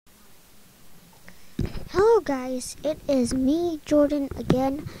Hello guys, it is me, Jordan,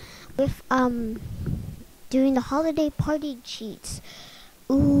 again with doing the holiday party cheats.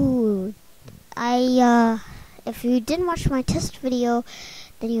 Ooh, if you didn't watch my test video,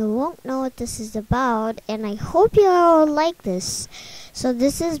 then you won't know what this is about, and I hope you all like this. So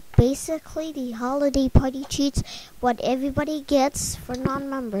this is basically the holiday party cheats, what everybody gets for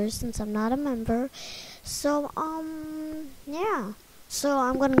non-members, since I'm not a member. So yeah. So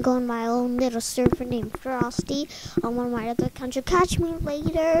I'm gonna go in my own little server named Frosty on one of my other accounts. You'll catch me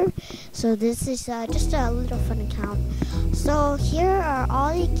later. So this is just a little fun account. So here are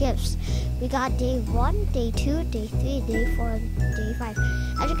all the gifts. We got day 1, day 2, day 3, day 4, and day 5.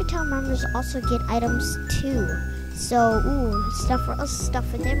 As you can tell, members also get items too. So, stuff for us, stuff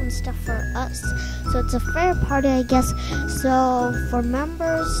for them, and stuff for us. So it's a fair party, I guess. So for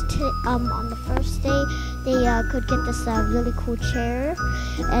members, on the first day, they could get this really cool chair.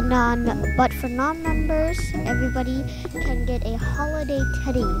 And but for non-members, everybody can get a holiday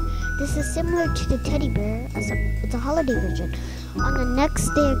teddy. This is similar to the teddy bear, it's a holiday version. On the next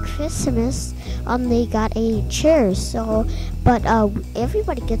day of Christmas, they got a chair. So, but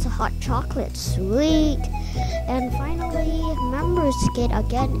everybody gets a hot chocolate. Sweet. And finally, members get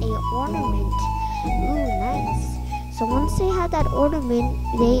again a ornament. Ooh, nice. So once they have that ornament,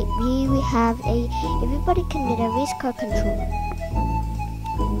 we have everybody can get a race car controller.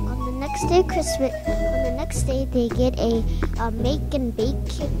 On the next day Christmas, they get a make and bake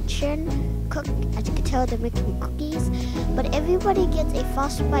kitchen. As you can tell, they're making cookies. But everybody gets a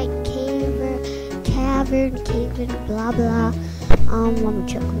frostbite cavern, blah blah. Let me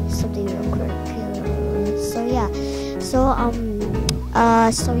check something real quick.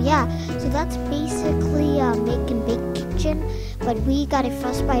 So that's basically make and bake kitchen. But we got a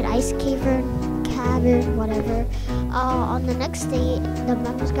frostbite ice cavern, whatever. On the next day, the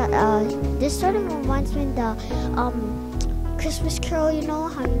members got this sort of reminds me of the Christmas Carol, you know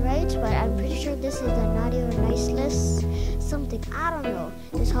how he writes, but I'm pretty sure this is the naughty or nice list. Something, I don't know,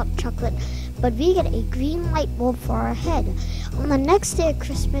 this hot chocolate. But we get a green light bulb for our head. On the next day of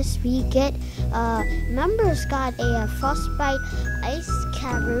Christmas, we get, members got a frostbite ice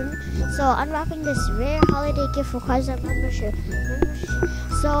cavern. So unwrapping this rare holiday gift requires a membership.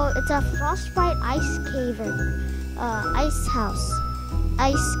 So it's a frostbite ice cavern, ice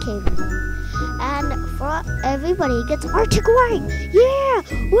cavern. And for everybody gets Arctic wine. Yeah!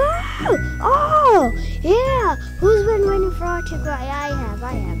 Wow! Oh! Yeah! Who's been waiting for Arctic wine? I have.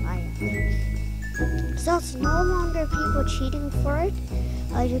 So it's no longer people cheating for it.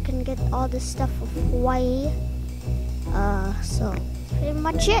 You can get all this stuff for Hawaii. So that's pretty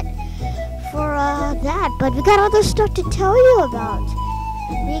much it for that. But we got other stuff to tell you about.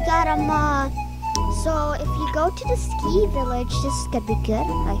 We got so if you go to the ski village, this is gonna be good,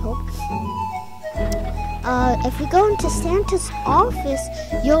 I hope. If we go into Santa's office,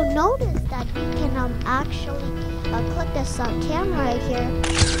 you'll notice that we can actually click this camera right here.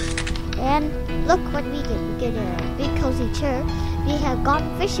 And look what we get. We get a big cozy chair. We have gone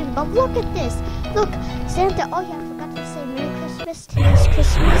fishing, but look at this. Look, Santa. Oh yeah, I forgot to say Merry Christmas. Today's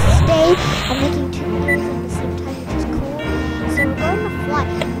Christmas Day. I'm making 2 videos at the same time, which is cool. So we're going to fly.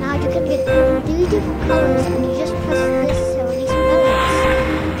 Now you can get 3 different colors, and you just press this to release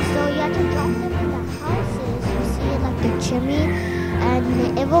bullets. So you have to drop them in the houses. You see it like the chimney, and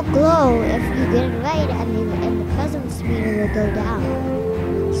it will glow if you get it right, and the presents meter will go down.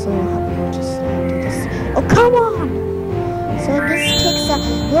 So just do this. Oh, come on! So this takes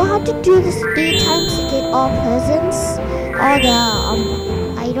you'll have to do this 3 times to get all presents, all the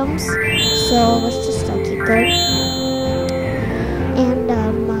items. So let's just keep going. And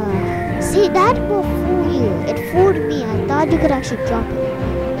see, that will fool you. It fooled me. I thought you could actually drop it.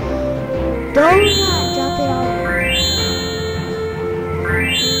 Don't drop it on.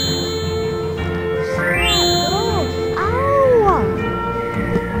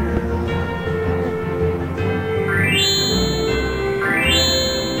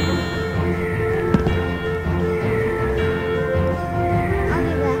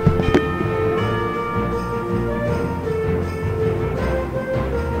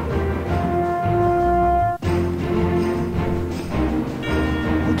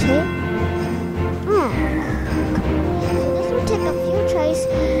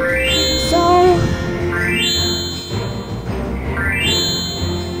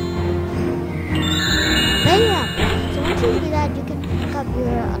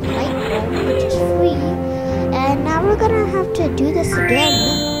 We're gonna have to do this again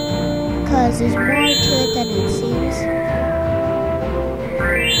because there's more to it than it seems.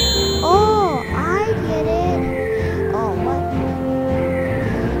 Oh, I get it. Oh, what?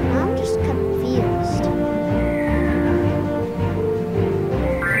 I'm just confused.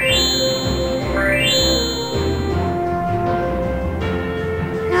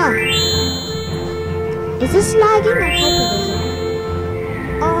 this lagging? I hope it isn't.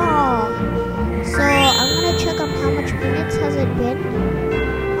 Oh, so I'm gonna check on how much minutes has it been.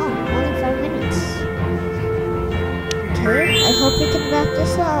 Oh, only 5 minutes. Okay, I hope we can wrap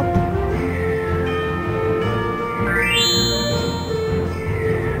this up.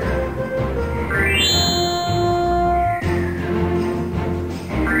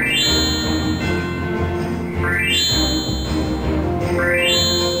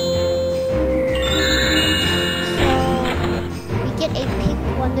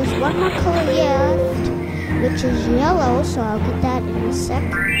 There's one more color left, which is yellow, so I'll get that in a sec.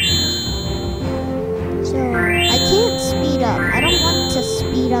 So I can't speed up. I don't want to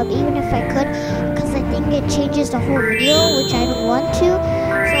speed up, even if I could, because I think it changes the whole video, which I don't want to.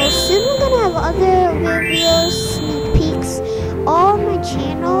 So soon we're gonna have other videos, sneak peeks on my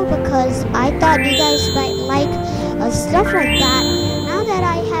channel, because I thought you guys might like stuff like that. Now that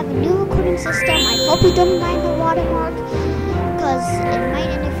I have a new recording system, I hope you don't mind the watermark, because it might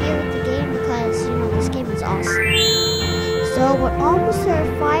interfere with the game, because, you know, this game is awesome. So we're almost at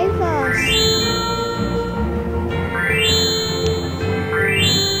 5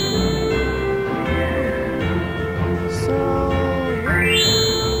 so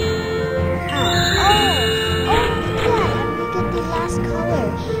yeah, and we get the last color.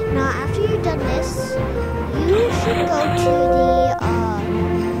 Now after you've done this, you should go to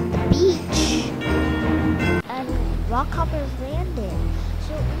the beach and Rockhoppers Landing.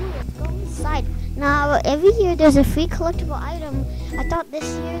 So let's go inside. Now every year there's a free collectible item. I thought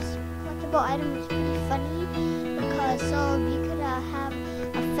this year's collectible item was pretty funny, because you could have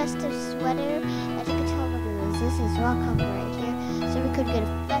a festive sweater. As you can tell, look at this. This is Rockhopper right here. So we could get a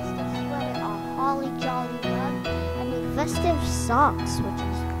festive sweater, a holly jolly rug, and the festive socks, which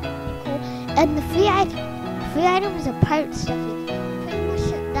is pretty cool. And the free item is a pirate stuffy. Pretty much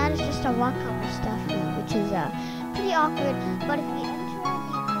that is just a Rockhopper stuffy, which is pretty awkward. But if we enter the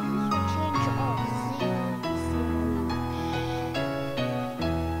coins for change all zero.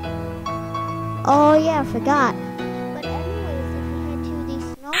 Oh yeah, I forgot. But anyways, if we head to the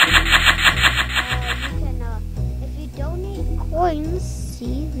snow, you can if you donate coins,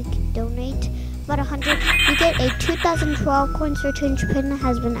 see, we can donate about 100. You get a 2012 coins for change pin that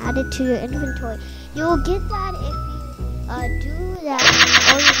has been added to your inventory. You will get that if you do that,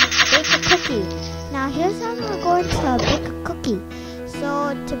 or you bake a cookie. Now here's how we're going to bake a cookie.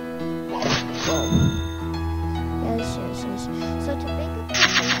 So to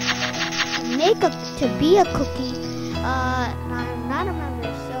to be a cookie, now I'm not a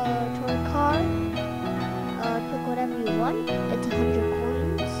member, so toward car, pick whatever you want. It's 100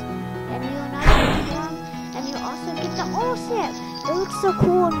 coins, and you and I transform, and you also get the all set. It looks so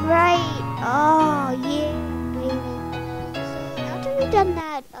cool and bright. Oh yeah, baby. So after we've done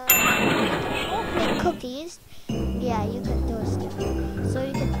that, make cookies. Yeah, you can throw still. So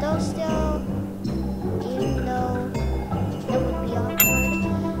you can throw still, even though it would be awkward.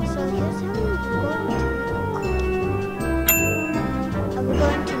 So here's how we're going to make a cookie. And we're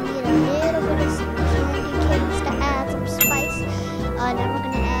going to need a little bit of some candy canes to add some spice. Then we're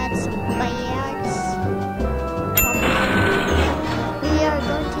going to add some bites. We are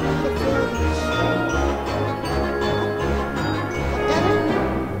going to need a village.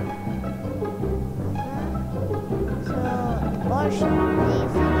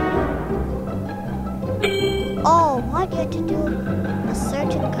 Oh, what you have to do a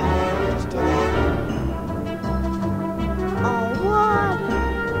certain kind. Just do that. Oh, what?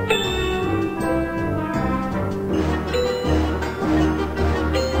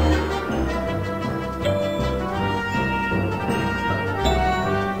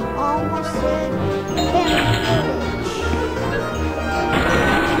 Almost there.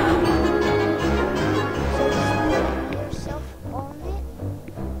 So just put yourself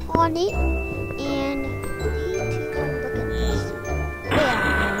on it, and look at this.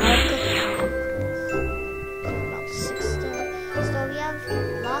 About 6 still. So we have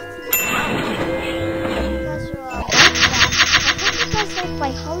lots of stuff. You guys are like that. I hope you guys like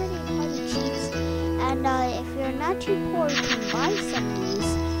my holiday party cheats. And if you're not too poor, you can buy some of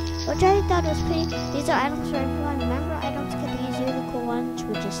these, which I thought was pretty. These are items for everyone. Remember, I don't get these really cool ones,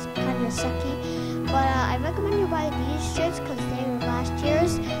 which is kind of sucky. But I recommend you buy these shirts because they were last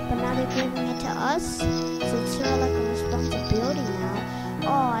year's, but now they're giving it to us, so it's sort of like a responsibility now.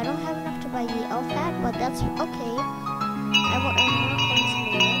 Oh, I don't have enough to buy the elf hat, but that's okay. I will earn more coins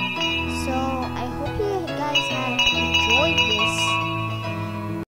later. So I hope you guys have enjoyed this